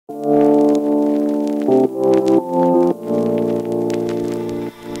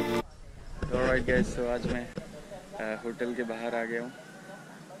Guys, तो आज मैं होटल के बाहर आ गया हूँ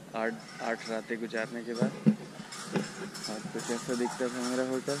 8 रातें गुजारने के बाद। और कुछ ऐसा दिखता था मेरा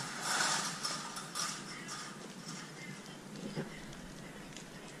hotel.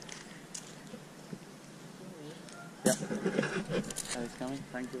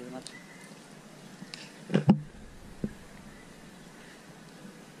 Thank you very much.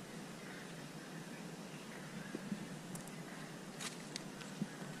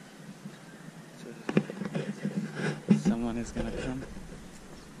 Someone is gonna come।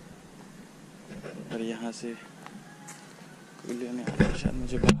 और यहाँ से कोई लेने आ रहा है, शायद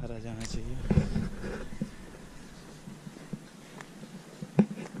मुझे बाहर आ जाना चाहिए।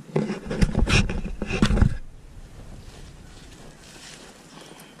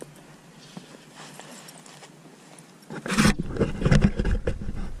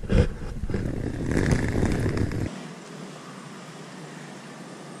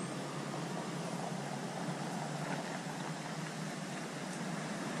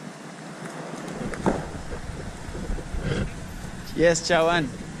 Yes, Chawan.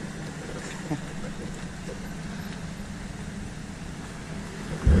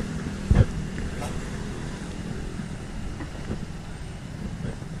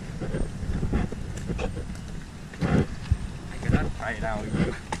 I cannot find out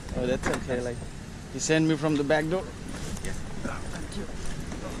you. Oh, that's okay. Like, you send me from the back door. Yes. Oh, thank you.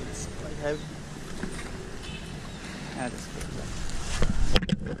 Oh, it's quite heavy. That's good.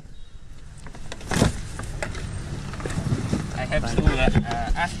 I have to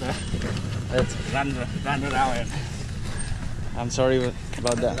ask the That's. run around. I'm sorry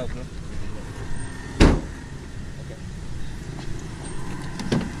about that.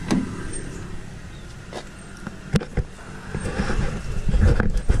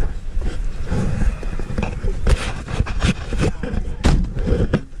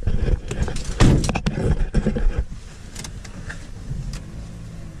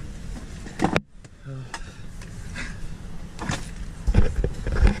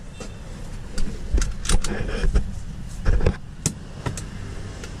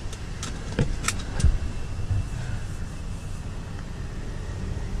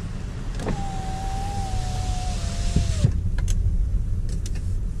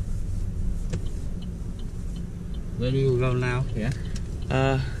 Where do you go now? Yeah.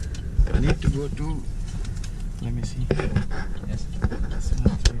 I need to go to. Let me see. Yes. It's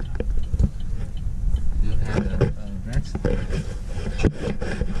not very long. You have the address.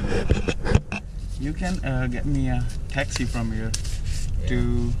 You can get me a taxi from here to.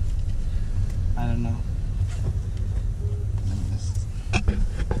 I don't know. Let me just.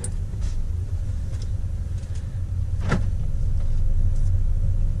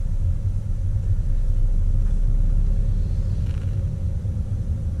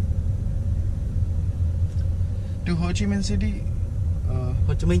 To Ho Chi Minh City.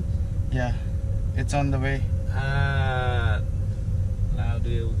 Ho Chi Minh. Yeah, it's on the way. Now do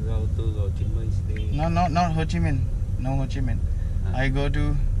you go to Ho Chi Minh City? No, not Ho Chi Minh. No Ho Chi Minh. I go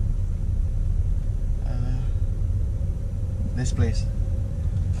to this place.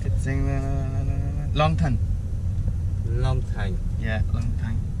 It's in Long Thanh. Long Thành. Yeah, Long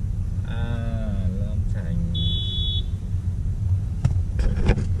Thanh. Long Thành.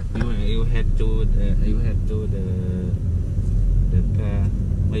 You have to the car.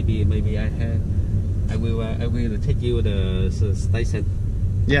 Maybe I will take you the station.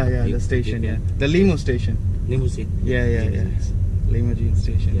 Yeah, the station. Yeah, the limo station. Limousine. Yeah. Limousine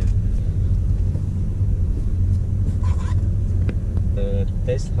station. Yeah.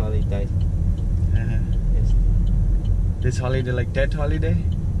 Test holiday. Yes. This holiday, like that holiday.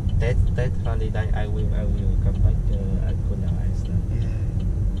 Test holiday. I will come back to Kona Iceland. Yeah.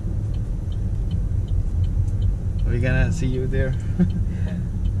 We're gonna see you there.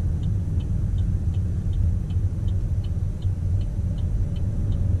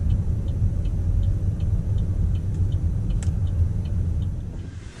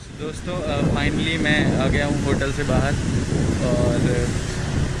 दोस्तों, finally मैं आ गया हूँ hotel से बाहर। और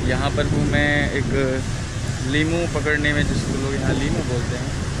यहाँ पर हूँ मैं एक लीमू पकड़ने में, जिसको लोग यहाँ लीमू बोलते हैं।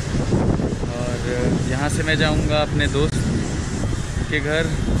 और यहाँ से मैं जाऊँगा अपने दोस्त के घर,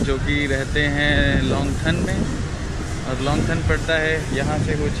 जो कि रहते हैं लॉन्ग थन में। और लॉन्ग थन पड़ता है यहाँ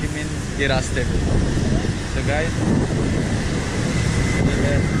से हो chi minh के रास्ते पे। तो गाइस, ये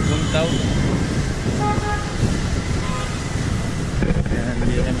है Vũng Tàu।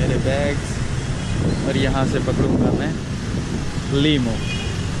 ये है मेरे बैग्स। और यहाँ से पकड़ूंगा मैं लीमो।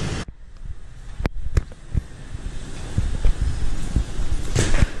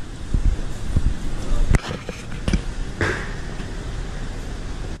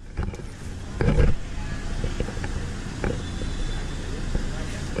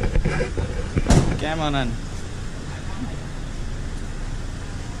 Shame on un.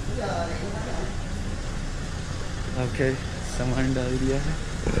 Okay, सामान डाल दिया है.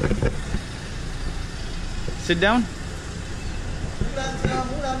 Sit down.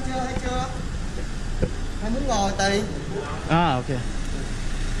 Muốn lên chưa hay chưa? Hay muốn ngồi Tì? Ah, okay.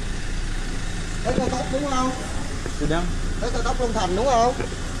 Tới cao tốc đúng không? Sit down. Tới cao tốc Long Thành đúng không?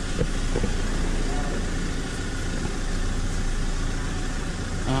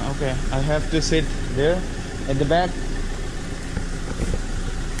 Okay, I have to sit there at the back.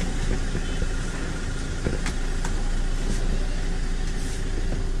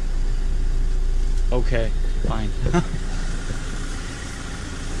 Okay, fine.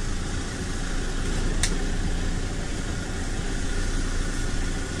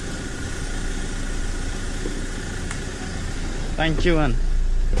 Thank you, man.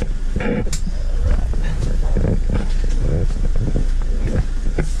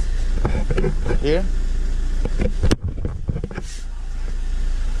 Here.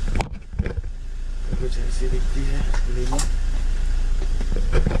 कुछ ऐसी दिखती है लीमो.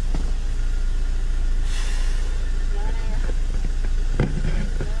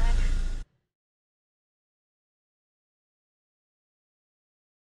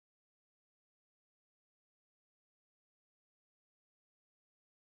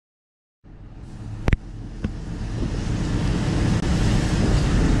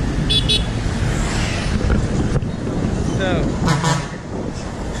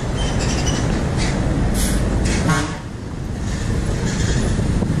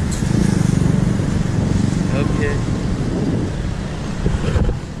 Okay.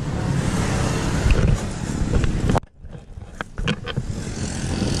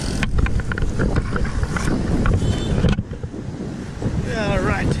 All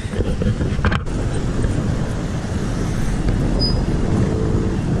right.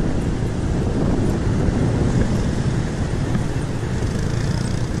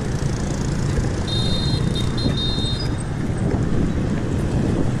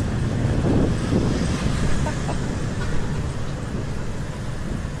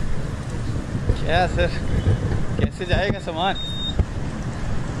 क्या sir, कैसे जाएगा सामान?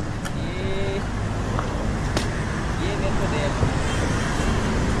 ये मेरे को दे.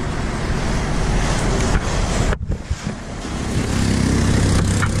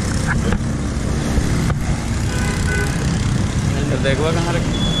 देखो कहाँ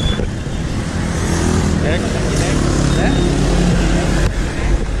रखी है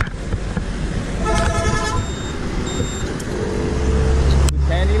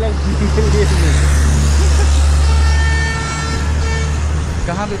नहीं लग.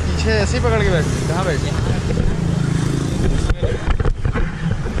 कहाँ पे पीछे ऐसे ही पकड़ के बैठ? कहाँ बैठ?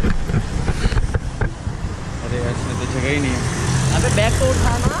 अरे यार इसमें तो जगह ही नहीं है. अबे बैग तो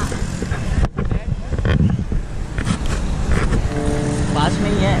उठाना. पास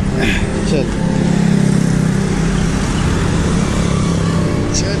में ही है. चल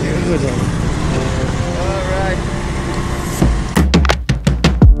चल हो जाओ. Alright.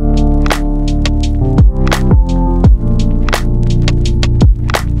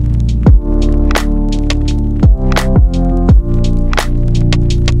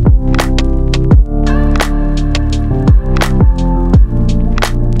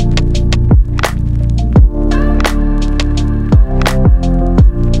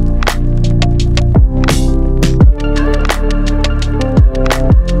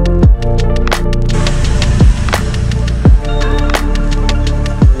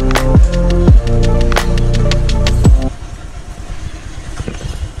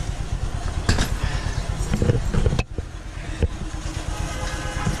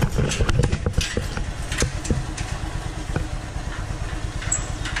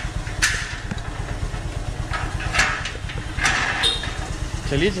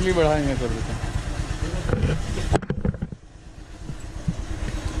 चलिए चलिए बढ़ाएंगे कर देते हैं.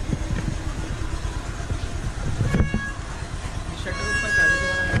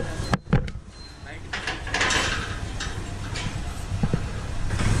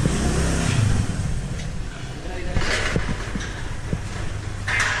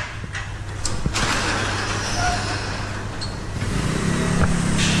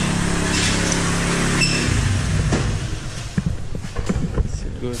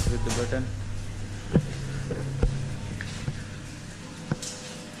 Goes with the button.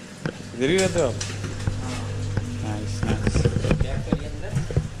 इधर ही रहते हो आप? Nice nice.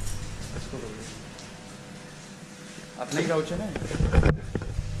 अपने ही काउच है ना?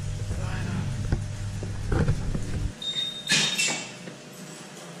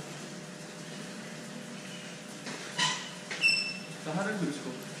 कहाँ रख दूँ इसको?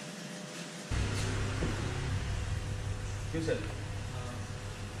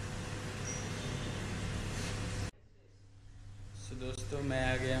 तो दोस्तों मैं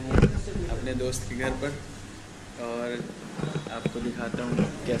आ गया हूँ अपने दोस्त के घर पर और आपको दिखाता हूँ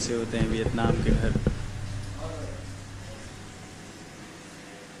कैसे होते हैं वियतनाम के घर।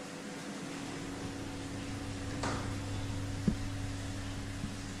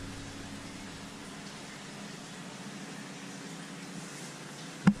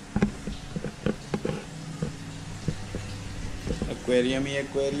 एक्वेरियम ही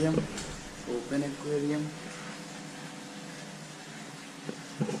एक्वेरियम, ओपन एक्वेरियम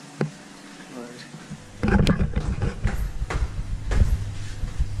और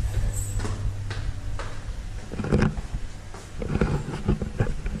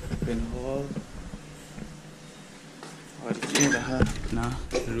ओपन हॉल और ये रहा अपना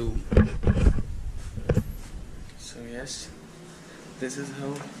room. So yes, this is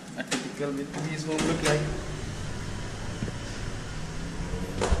how a typical Vietnamese home look like.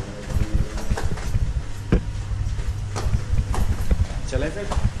 चले फिर।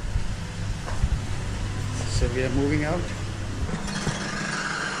 So we are moving out.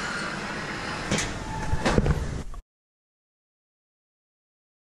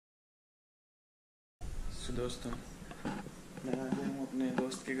 So दोस्तों मैं आ गया हूँ अपने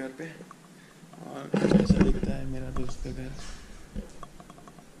दोस्त के घर पे और कुछ ऐसा दिखता है मेरा दोस्त का घर।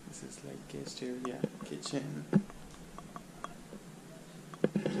 This is like guest area, kitchen,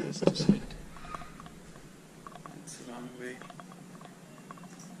 just to sit. That's the wrong way.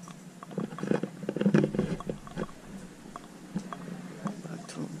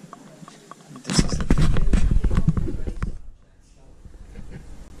 Bathroom. This is the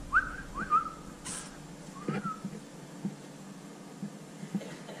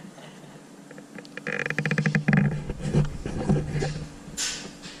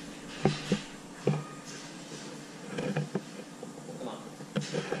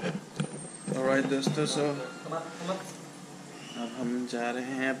Alright दोस्तों, so अब हम जा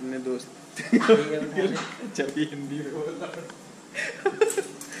रहे हैं अपने दोस्त जब भी हिंदी में बोलना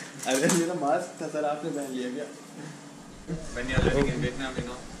अरे मेरा मास्क था सर, आपने पहन लिया क्या? When you are living in Vietnam, you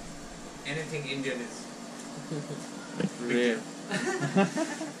know, anything Indian is rare.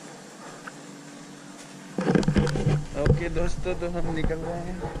 Okay दोस्तों, तो हम निकल रहे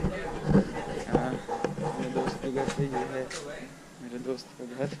हैं। मेरे दोस्त के घर पे ये है मेरे दोस्त का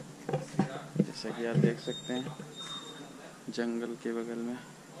घर, जैसा कि आप देख सकते हैं जंगल के बगल में।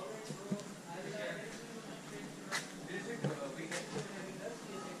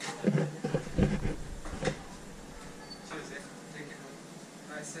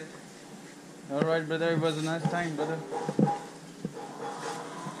 All right, brother, it was a nice time, brother.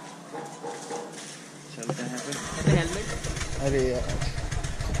 चलते हैं फिर। हेलमेट अरे यार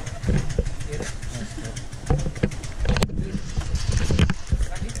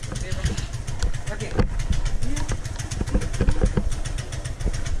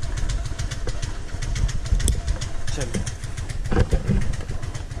चलो।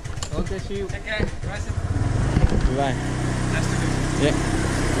 Okay, C you. Bye. Nice to meet you. Yeah.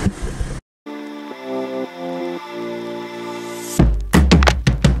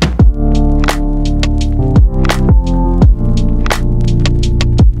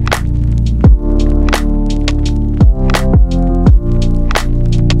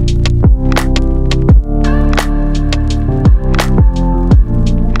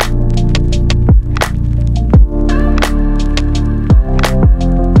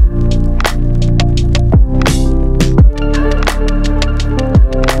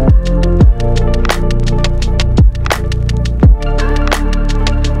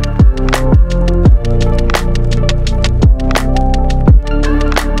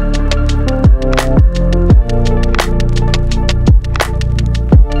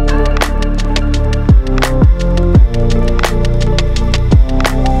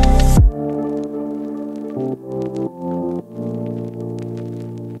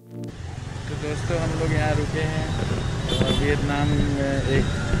 दोस्तों हम लोग यहाँ रुके हैं वियतनाम में एक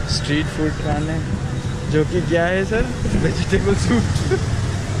स्ट्रीट फूड खाने, जो कि क्या है sir? Vegetable soup.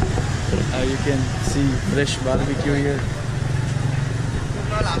 You can see fresh barbecue here.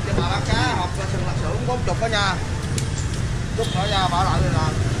 Nó làm cho bà bán cá hoặc là sừng lạc xưởng 40 đó nha. Chút nữa nha, bà lại rồi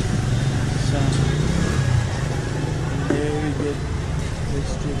làm. Very good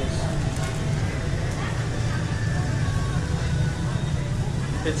vegetables.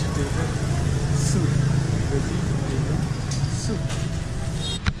 Vegetable soup. Vegetable soup.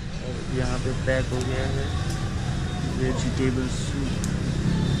 और यहाँ पे pack हो गया है vegetable soup.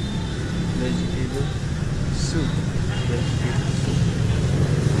 Vegetable soup. Vegetable soup.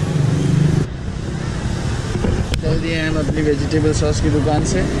 चल दिए हम अपनी वेजिटेबल सॉस की दुकान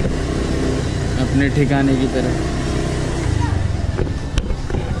से अपने ठिकाने की तरफ।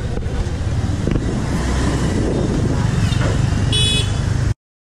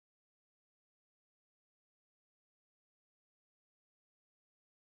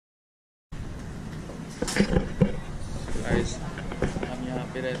 गाइस हम यहाँ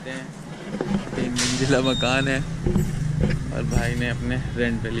पे रहते हैं, 3 मंजिला मकान है और भाई ने अपने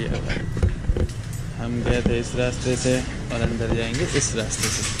रेंट पे लिया हुआ है। हम गए थे इस रास्ते से और अंदर जाएंगे इस रास्ते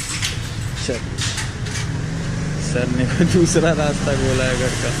से। चल सर ने कोई दूसरा रास्ता बोला है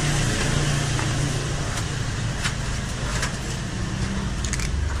घर का।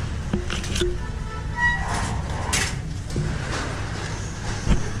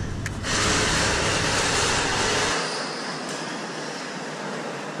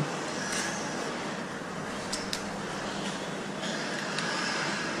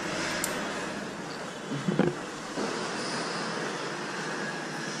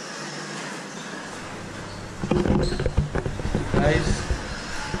 गाइस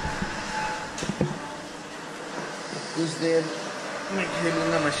कुछ देर मैं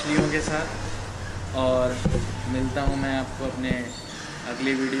खेलूँगा मछलियों के साथ और मिलता हूँ मैं आपको अपने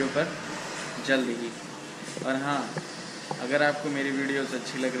अगली वीडियो पर जल्द ही। और हाँ, अगर आपको मेरी वीडियोस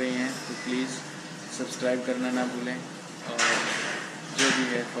अच्छी लग रही हैं तो प्लीज़ सब्सक्राइब करना ना भूलें और जो भी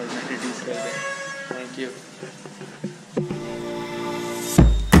है फॉर्मेलिटीज़ कर दें। Thank you.